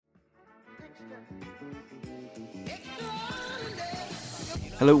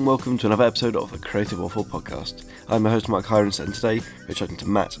Hello and welcome to another episode of the Creative Waffle Podcast. I'm your host Mark Hirons, and today we're chatting to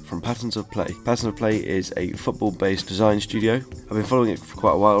Matt from Patterns of Play. Patterns of Play is a football-based design studio. I've been following it for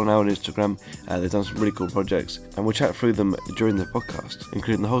quite a while now on Instagram. They've done some really cool projects, and we'll chat through them during the podcast,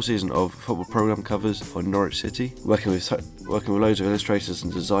 including the whole season of football programme covers for Norwich City, working with loads of illustrators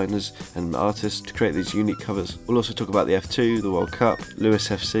and designers and artists to create these unique covers. We'll also talk about the F2, the World Cup, Lewis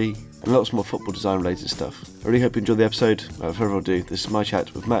FC, and lots more football design related stuff. I really hope you enjoyed the episode. Without further ado, this is my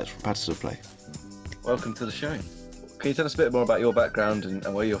chat with Matt from Patterns of Play. Welcome to the show. Can you tell us a bit more about your background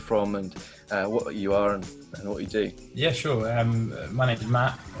and where you're from and what you are and what you do? Yeah, sure. My name is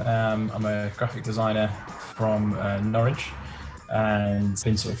Matt. I'm a graphic designer from Norwich and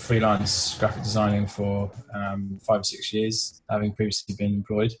been sort of freelance graphic designing for 5 or 6 years, having previously been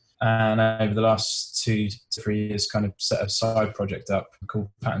employed. And over the last 2 to 3 years, kind of set a side project up called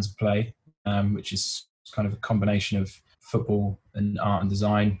Patterns of Play, which is kind of a combination of football and art and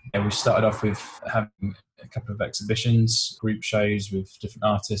design. We started off with having a couple of exhibitions, group shows with different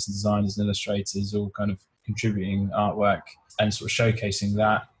artists and designers and illustrators, all kind of contributing artwork and sort of showcasing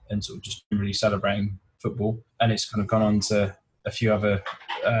that and sort of just really celebrating football. And it's kind of gone on to a few other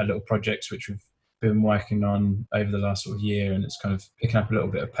little projects which we've been working on over the last sort of year, and it's kind of picking up a little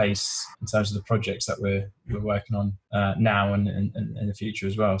bit of pace in terms of the projects that we're working on now and in the future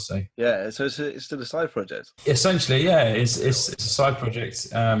as well. So yeah, so it's still a side project. Essentially, yeah, it's a side project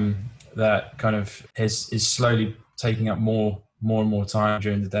that kind of is slowly taking up more and more time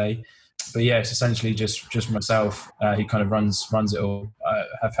during the day. But yeah, it's essentially just myself who kind of runs it all. I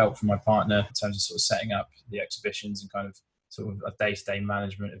have help from my partner in terms of sort of setting up the exhibitions and kind of sort of a day-to-day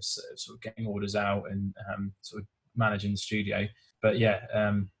management of sort of getting orders out and sort of managing the studio. But yeah,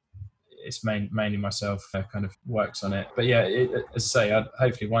 it's mainly myself kind of works on it. But yeah, as I say,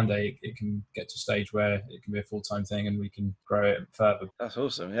 hopefully one day it can get to a stage where it can be a full-time thing and we can grow it further. That's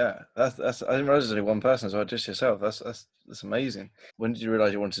awesome. Yeah, that's I didn't realize there's only one person as well, just yourself. That's amazing. When did you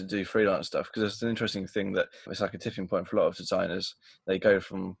realize you wanted to do freelance stuff? Because it's an interesting thing that it's like a tipping point for a lot of designers. They go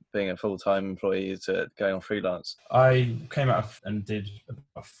from being a full-time employee to going on freelance. I came out and did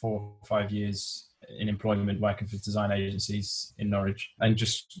about 4 or 5 years in employment working for design agencies in Norwich, and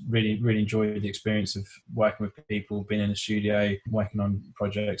just really enjoyed the experience of working with people, being in a studio, working on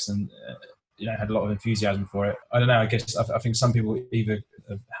projects, and had a lot of enthusiasm for it. I don't know, I guess I think some people either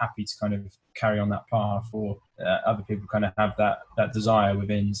are happy to kind of carry on that path, or other people kind of have that desire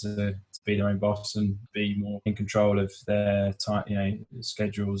within to be their own boss and be more in control of their time,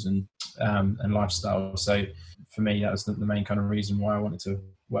 schedules and lifestyle. So for me, that was the main kind of reason why I wanted to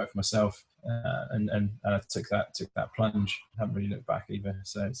work for myself, and I took that plunge. I haven't really looked back either,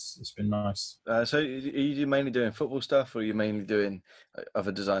 so it's been nice. So are you mainly doing football stuff, or are you mainly doing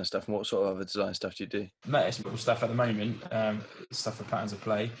other design stuff? And what sort of other design stuff do you do? It's football stuff at the moment, stuff for Patterns of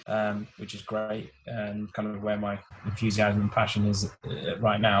Play, which is great and kind of where my enthusiasm and passion is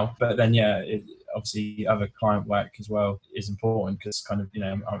right now. But then obviously other client work as well is important, because kind of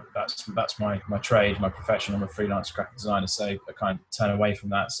that's my trade, my profession. I'm a freelance graphic designer, so I can't turn away from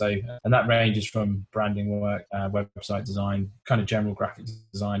that. So and that ranges from branding work, website design, kind of general graphic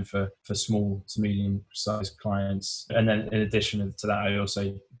design for small to medium sized clients. And then in addition to that, I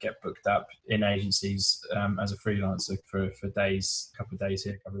also get booked up in agencies as a freelancer for days, a couple of days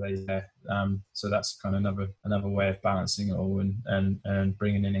here, a couple of days there. So that's kind of another way of balancing it all and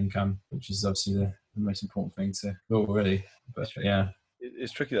bringing in income, which is obviously the most important thing to all, really. But yeah.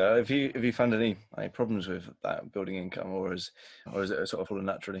 It's tricky though. Have you found any problems with that building income, or is it sort of falling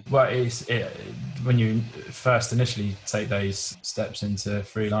naturally? Well, when you first initially take those steps into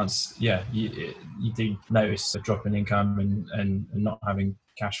freelance, you do notice a drop in income and not having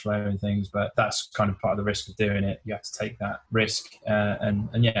cash flow and things, but that's kind of part of the risk of doing it. You have to take that risk,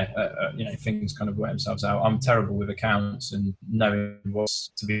 things kind of work themselves out. I'm terrible with accounts and knowing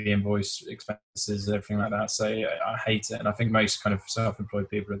what's to be invoiced, expenses, everything like that. So I hate it, and I think most kind of self-employed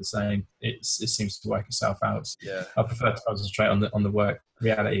people are the same. It seems to work itself out. Yeah, I prefer to concentrate on the work.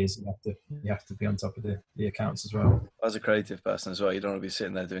 Reality is you have to be on top of the accounts as well. As a creative person as well, you don't want to be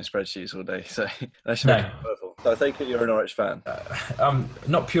sitting there doing spreadsheets all day. So that should be wonderful. So I take it you're a Norwich fan.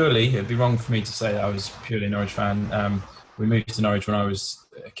 Not purely. It'd be wrong for me to say that I was purely a Norwich fan. We moved to Norwich when I was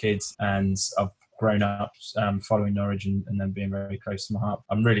a kid, and I've grown up following Norwich and then being very close to my heart.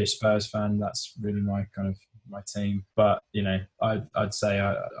 I'm really a Spurs fan. That's really my team. But I'd say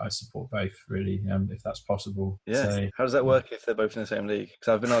I support both, really, if that's possible. Yeah. So, how does that work if they're both in the same league?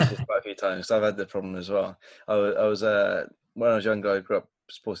 Because I've been asked this quite a few times. I've had the problem as well. I was when I was younger, I grew up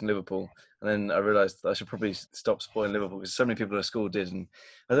supporting Liverpool, and then I realised I should probably stop supporting Liverpool because so many people at school did, and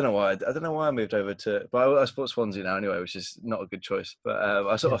I don't know why. I don't know why I moved over to, but I support Swansea now anyway, which is not a good choice. But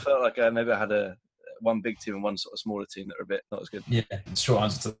I sort of felt like maybe I had one big team and one sort of smaller team that are a bit not as good. Yeah, the short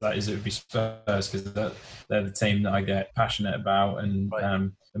answer to that is it would be Spurs, because they're the team that I get passionate about and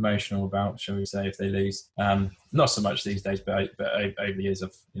emotional about, shall we say, if they lose. Not so much these days, but over the years,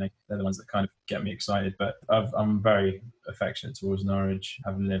 they're the ones that kind of get me excited. But I'm very affectionate towards Norwich,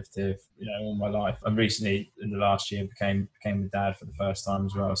 having lived here, all my life. And recently, in the last year, became a dad for the first time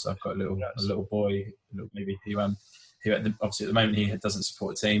as well. So I've got a little boy, maybe who obviously at the moment he doesn't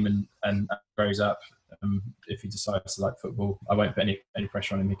support a team and grows up. If he decides to like football, I won't put any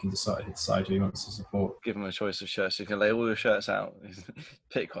pressure on him. He can decide who he wants to support. Give him a choice of shirts. You can lay all your shirts out,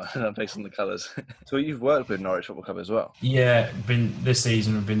 pick one based on the colours. So you've worked with Norwich Football Club as well? Yeah, this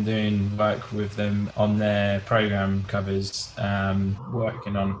season we've been doing work with them on their programme covers,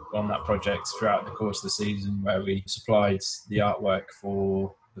 working on that project throughout the course of the season, where we supplied the artwork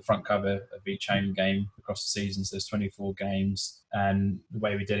for the front cover of each home game across the season. So there's 24 games, and the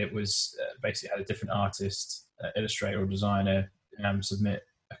way we did it was basically had a different artist, illustrator or designer, submit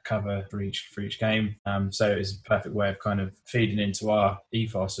a cover for each game. So it was a perfect way of kind of feeding into our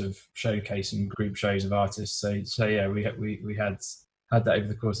ethos of showcasing group shows of artists. So yeah, we had that over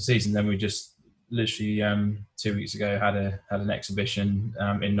the course of the season. Then we just literally 2 weeks ago had an exhibition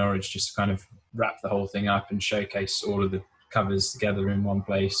in Norwich, just to kind of wrap the whole thing up and showcase all of the covers together in one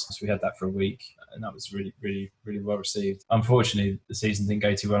place. So we had that for a week, and that was really, really, really well received. Unfortunately, the season didn't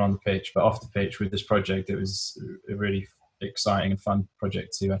go too well on the pitch, but off the pitch with this project, it was a really exciting and fun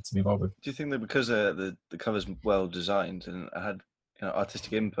project to be involved with. Do you think that because the cover's well designed and had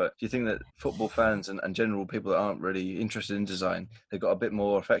artistic input, do you think that football fans and general people that aren't really interested in design, they've got a bit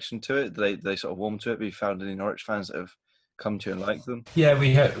more affection to it? Do they sort of warm to it? Have you found any Norwich fans that have come to and like them? Yeah,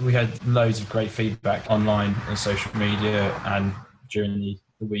 we had loads of great feedback online and social media, and during the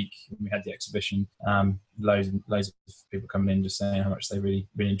week when we had the exhibition, loads of people coming in just saying how much they really,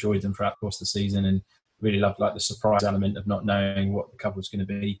 really enjoyed them throughout the course of the season, and really loved the surprise element of not knowing what the cover was going to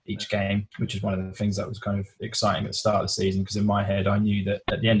be each game, which is one of the things that was kind of exciting at the start of the season, because in my head I knew that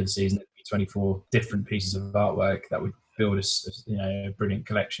at the end of the season there'd be 24 different pieces of artwork that would build a brilliant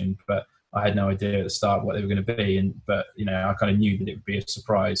collection, but I had no idea at the start what they were going to be, but I kind of knew that it would be a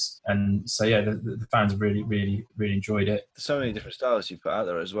surprise. And so yeah, the fans really, really, really enjoyed it. There's so many different styles you've put out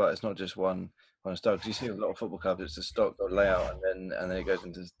there as well. It's not just one style, because you see a lot of football clubs, it's a stock layout, and then it goes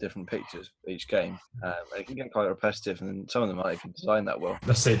into different pictures each game. It can get quite repetitive, and some of them aren't even designed that well.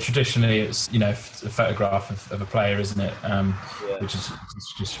 That's it. Traditionally, it's a photograph of a player, isn't it? Which is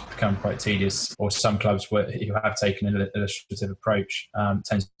just become quite tedious. Or some clubs who have taken an illustrative approach,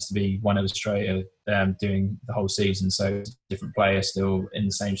 tends to be one illustrator doing the whole season, so different players still in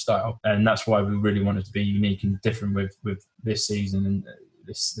the same style. And that's why we really wanted to be unique and different with this season and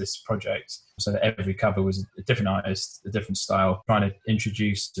this project, so that every cover was a different artist, a different style, trying to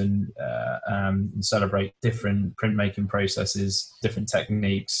introduce and celebrate different printmaking processes, different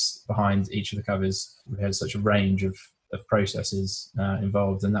techniques behind each of the covers. We had such a range of processes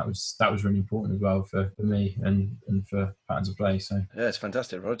involved, and that was really important as well for me and for Patterns of Play. So yeah, it's a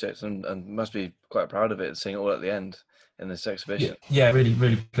fantastic project, and must be quite proud of it, seeing it all at the end in this exhibition. Yeah, really,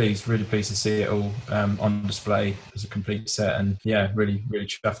 really pleased to see it all on display as a complete set, and yeah, really, really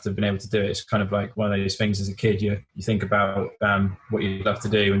chuffed to have been able to do it. It's kind of like one of those things as a kid, you think about what you'd love to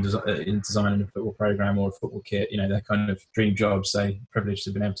do in designing a football program or a football kit, they're kind of dream jobs. So privileged to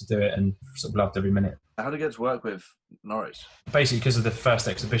have been able to do it, and sort of loved every minute. How did you get to work with Norwich? Basically, because of the first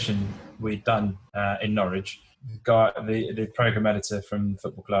exhibition we'd done in Norwich, the program editor from the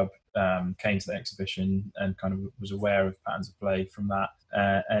football club came to the exhibition and kind of was aware of Patterns of Play from that,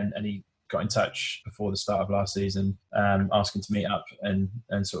 and he got in touch before the start of last season, asking to meet up and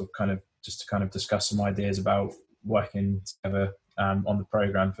sort of kind of just to kind of discuss some ideas about working together on the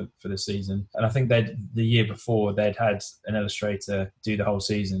program for the season. And I think the year before they'd had an illustrator do the whole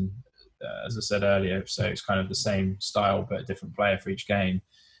season, as I said earlier, so it's kind of the same style but a different player for each game.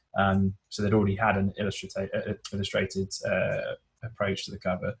 So they'd already had an illustrated approach to the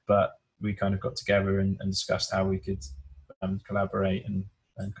cover, but we kind of got together and discussed how we could collaborate and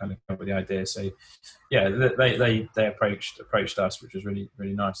kind of come up with the idea. So yeah, they approached us, which was really,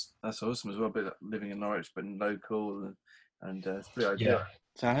 really nice. That's awesome as well, a bit living in Norwich but local, and it's pretty ideal. Yeah.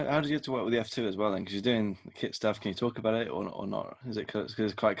 So how did you get to work with the F2 as well then? Because you're doing the kit stuff. Can you talk about it or not? Is it because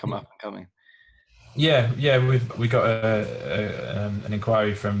it's quite come up and coming? Yeah. We got an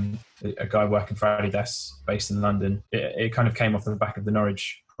inquiry from a guy working for Adidas based in London. It kind of came off the back of the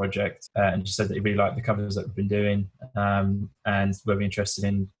Norwich project, and just said that he really liked the covers that we've been doing, and we'll be interested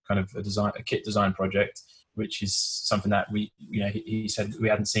in kind of a kit design project, which is something that he said we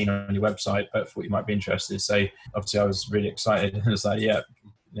hadn't seen on your website, but thought you might be interested. So obviously I was really excited, and I was like, yeah,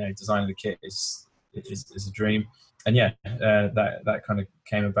 designing the kit is a dream. And that kind of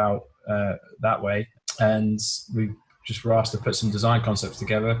came about that way. And we just were asked to put some design concepts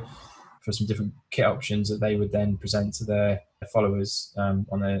together for some different kit options that they would then present to their followers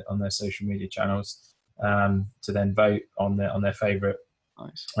on their social media channels, to then vote on their favourite.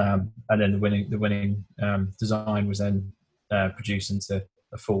 Nice. And then the winning design was then produced into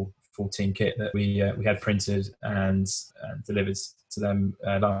a full team kit that we had printed and delivered to them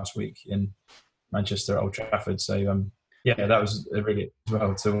last week in Manchester at Old Trafford. So that was really as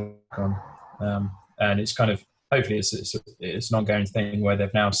well to work on, and it's kind of, hopefully it's an ongoing thing where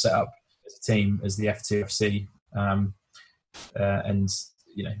they've now set up as a team as the F2FC, and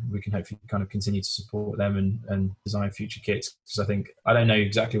we can hopefully kind of continue to support them and design future kits, because I don't know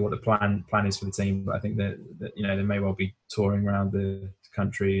exactly what the plan is for the team, but I think that they may well be touring around the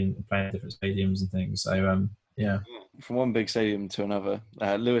country and playing different stadiums and things. So from one big stadium to another,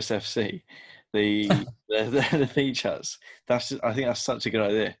 Lewes FC, the beach huts. I think that's such a good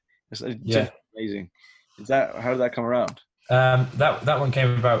idea. It's just amazing. How did that come around? That one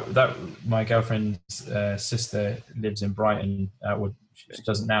came about. That my girlfriend's sister lives in Brighton. She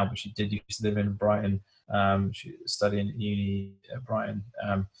doesn't now, but she did used to live in Brighton. She was studying at uni at Brighton.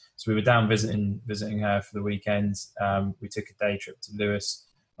 So we were down visiting her for the weekend. We took a day trip to Lewes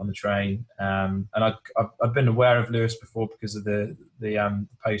on the train, and I've been aware of Lewes before because of the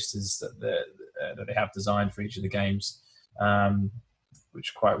posters that they have designed for each of the games,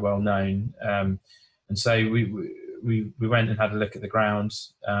 which are quite well known. And so we went and had a look at the ground,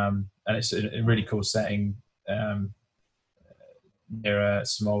 and it's a really cool setting near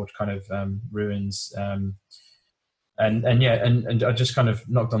some old kind of ruins. And I just kind of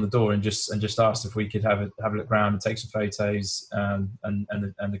knocked on the door and just asked if we could have a look around and take some photos. And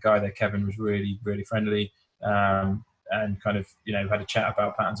the guy there, Kevin, was really, really friendly, and kind of had a chat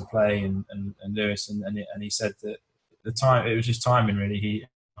about patterns of play and Lewes, and he said that it was just timing really.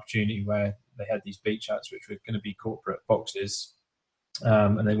 Opportunity where they had these beach huts which were going to be corporate boxes,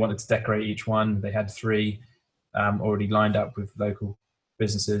 and they wanted to decorate each one. They had 3 already lined up with local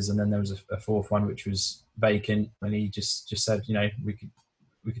businesses, and then there was a 4th one which was vacant, and he just said we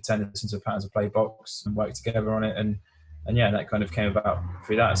could turn this into a patterns of play box and work together on it, and that kind of came about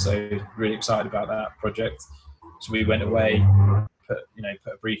through that. So really excited about that project. So we went away, put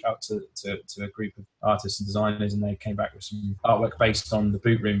a brief out to a group of artists and designers, and they came back with some artwork based on the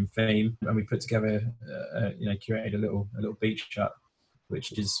boot room theme, and we put together curated a little beach hut,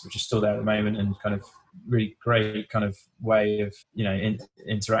 which is still there at the moment, and kind of really great kind of way of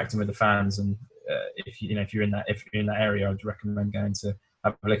interacting with the fans. And if you're in that area, I'd recommend going to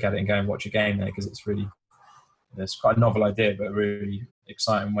have a look at it and go and watch a game there, because it's quite a novel idea, but a really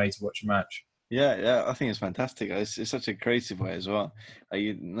exciting way to watch a match. Yeah, I think it's fantastic. It's such a creative way as well.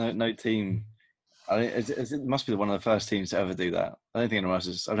 No team. It must be one of the first teams to ever do that. I don't think anyone else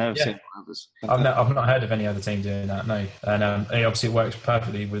has. I've never seen others. I've not heard of any other team doing that. No, and obviously it works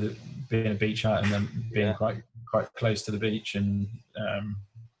perfectly with it being a beach hut and then being quite close to the beach. And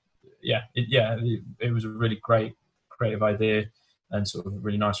it was a really great creative idea and sort of a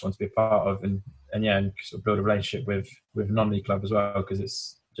really nice one to be a part of, and sort of build a relationship with a non-league club as well, because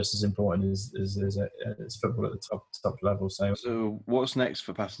it's just as important as football at the top level. So what's next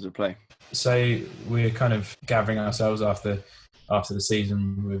for Patterns of Play? So we're kind of gathering ourselves after the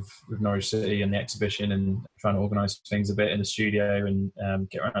season with Norwich City and the exhibition, and trying to organise things a bit in the studio, and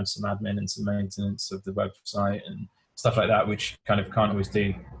get around to some admin and some maintenance of the website and stuff like that, which kind of can't always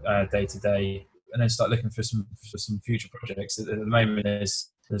do day to day. And then start looking for some future projects. At the moment,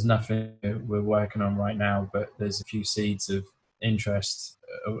 there's nothing we're working on right now, but there's a few seeds of interest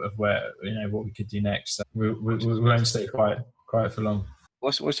of where what we could do next. So we won't stay quiet for long.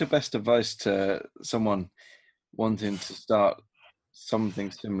 What's your best advice to someone wanting to start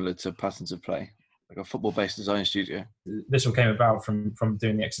something similar to Patterns of Play, like a football-based design studio? This all came about from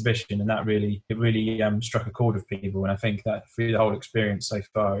doing the exhibition, and that really struck a chord with people. And I think that through the whole experience so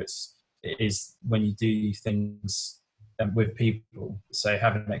far, it is when you do things with people, so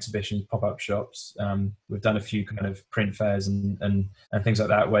having exhibitions, pop-up shops. We've done a few kind of print fairs and things like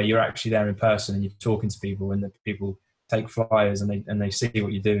that, where you're actually there in person and you're talking to people, and the people take flyers and they see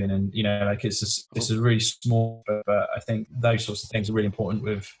what you're doing, and it's a really small, but I think those sorts of things are really important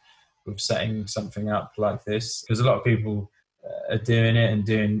with with setting something up like this, because a lot of people are doing it and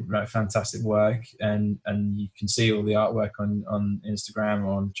doing like fantastic work, and you can see all the artwork on Instagram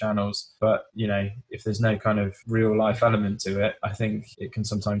or on channels, but if there's no kind of real life element to it, I think it can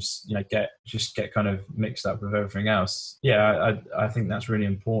sometimes get kind of mixed up with everything else. I think that's really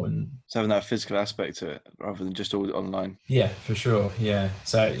important, so having that physical aspect to it rather than just all online. Yeah, for sure. Yeah,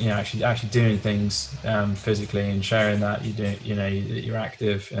 so actually doing things physically and sharing that you're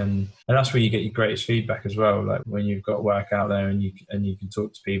active, and that's where you get your greatest feedback as well. Like when you've got work out there and you can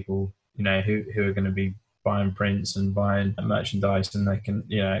talk to people who are going to be buying prints and buying merchandise, and they can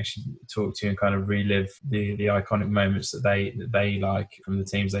actually talk to you and kind of relive the iconic moments that they like from the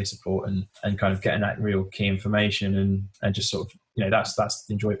teams they support, and kind of getting that real key information, and just sort of that's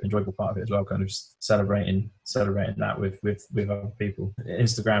the enjoyable part of it as well, kind of celebrating that with other people.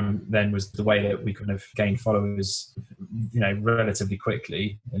 Instagram then was the way that we kind of gained followers relatively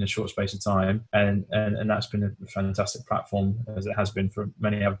quickly in a short space of time, and that's been a fantastic platform, as it has been for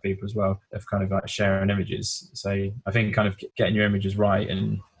many other people as well, of kind of like sharing images. So I think kind of getting your images right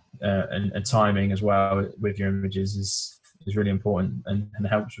and timing as well with your images is really important and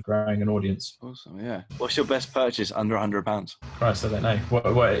helps with growing an audience. Awesome, yeah. What's your best purchase under £100? Christ, I don't know.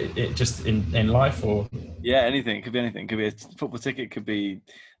 What it just in life, or? Yeah, anything. It could be anything. It could be a football ticket, it could be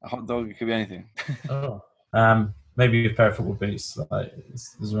a hot dog, it could be anything. Maybe a pair of football boots. Like,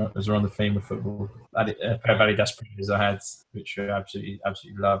 as we're on the theme of football, a pair of Adidas Predators I had, which I absolutely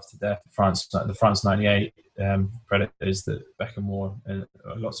loved to death. The France '98 Predators that Beckham wore, and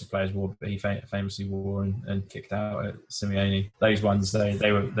lots of players wore, but he famously wore and kicked out at Simeone. Those ones,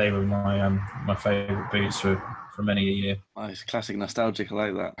 they were my favourite boots for many a year. Nice, classic, nostalgic. I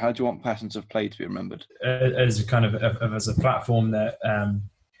like that. How do you want Patterns of Play to be remembered? As a kind of as a platform that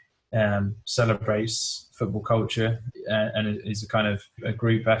celebrates football culture, and is a kind of a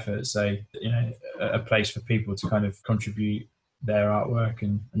group effort. So a place for people to kind of contribute their artwork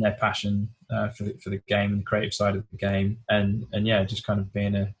and their passion for the game and the creative side of the game, and just kind of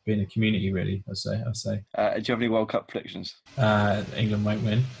being a community, really. I'd say. Do you have any World Cup predictions? England won't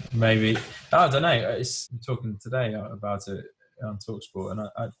win. Maybe. I don't know. I'm talking today about it on TalkSport, and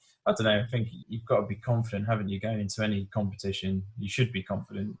I don't know. I think you've got to be confident, haven't you? Going into any competition, you should be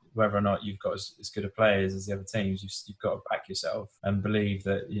confident, whether or not you've got as good a players as the other teams. You've got to back yourself and believe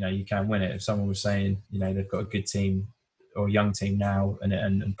that you can win it. If someone was saying they've got a good team or a young team now,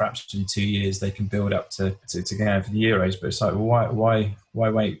 and perhaps in 2 years they can build up to go for the Euros, but it's like, well, why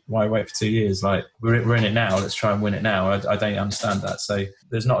wait for 2 years? Like we're in it now. Let's try and win it now. I don't understand that. So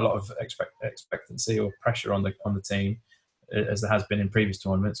there's not a lot of expectancy or pressure on the team, as there has been in previous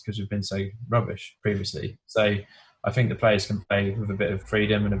tournaments, because we've been so rubbish previously. So I think the players can play with a bit of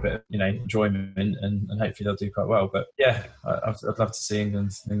freedom and a bit of enjoyment, and hopefully they'll do quite well. But yeah, I'd love to see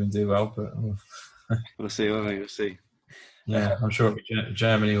England do well, but we'll see, won't we? We'll see. Yeah, I'm sure it'll be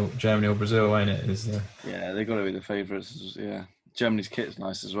Germany or Brazil, won't it? Yeah, they've got to be the favourites. Yeah, Germany's kit's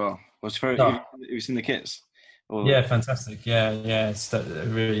nice as well. What's your favourite? Have you seen the kits? Yeah, fantastic. Yeah, it's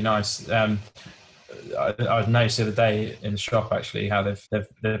really nice. I noticed the other day in the shop actually how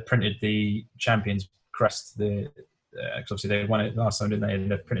they've printed the champions crest. Because obviously they won it last time, didn't they? And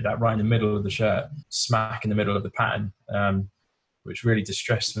they've printed that right in the middle of the shirt, smack in the middle of the pattern, which really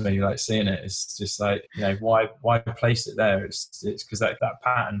distressed me. Like seeing it, it's just like why place it there? It's because that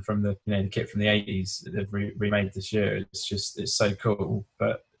pattern from the the kit from the 80s that they've remade this year. It's so cool,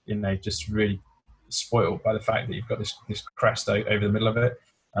 but just really spoiled by the fact that you've got this crest over the middle of it.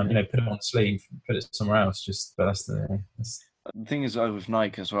 Put it on the sleeve, put it somewhere else. But that's the thing is with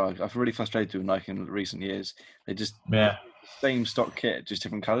Nike as well. I've really frustrated with Nike in recent years. They just same stock kit, just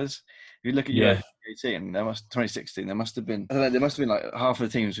different colours. If you look at 2016, there must have been like half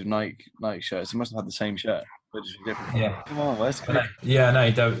of the teams with Nike shirts. They must have had the same shirt, but just different. Yeah, come on, where's the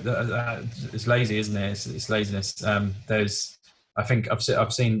it's lazy, isn't it? It's laziness. I think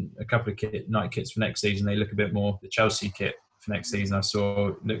I've seen a couple of Nike kits for next season. They look a bit more the Chelsea kit for next season. I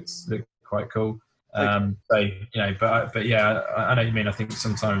saw looked quite cool. But yeah, I know what you mean. I think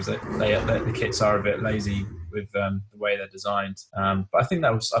sometimes that the kits are a bit lazy with the way they're designed. But I think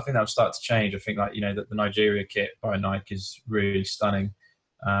that will start to change. I think that the Nigeria kit by Nike is really stunning.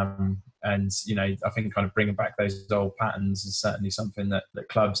 And I think kind of bringing back those old patterns is certainly something that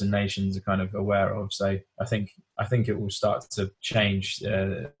clubs and nations are kind of aware of. So I think it will start to change.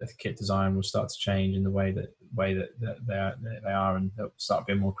 The kit design will start to change in the way that they are, and they'll start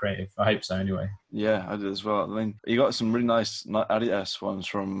being more creative. I hope so, anyway. Yeah, I do as well. I mean, you got some really nice Adidas ones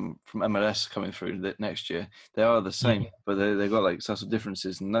from MLS coming through next year. They are the same, but they've got like subtle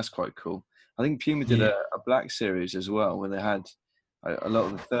differences, and that's quite cool. I think Puma did a black series as well, where they had A lot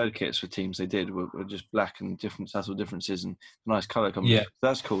of the third kits for teams they did were just black and different subtle differences and nice colour Yeah. combinations.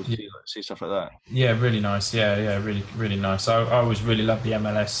 That's cool to Yeah. see stuff like that. Yeah, really nice. Yeah, really, really nice. I always really loved the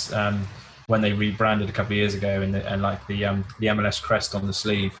MLS when they rebranded a couple of years ago, and like the MLS crest on the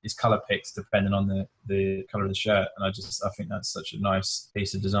sleeve is colour picked depending on the colour of the shirt, and I think that's such a nice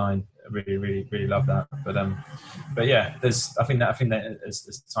piece of design. I really, really, really love that. But yeah, I think that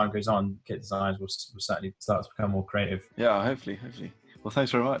as time goes on, kit designs will certainly start to become more creative. Yeah, hopefully. Well,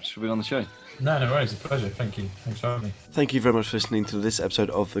 thanks very much for being on the show. No worries. It's a pleasure. Thank you. Thanks for having me. Thank you very much for listening to this episode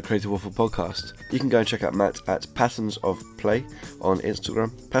of the Creative Waffle podcast. You can go and check out Matt at Patterns of Play on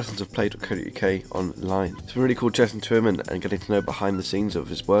Instagram, patternsofplay.co.uk online. It's been really cool chatting to him and getting to know behind the scenes of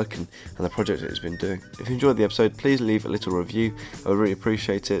his work and the project that he's been doing. If you enjoyed the episode, please leave a little review. I would really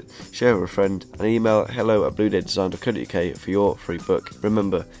appreciate it. Share with a friend and email hello@bluedeaddesign.co.uk for your free book.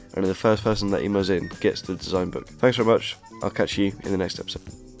 Remember, only the first person that emails in gets the design book. Thanks very much. I'll catch you in the next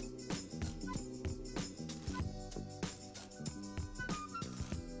episode.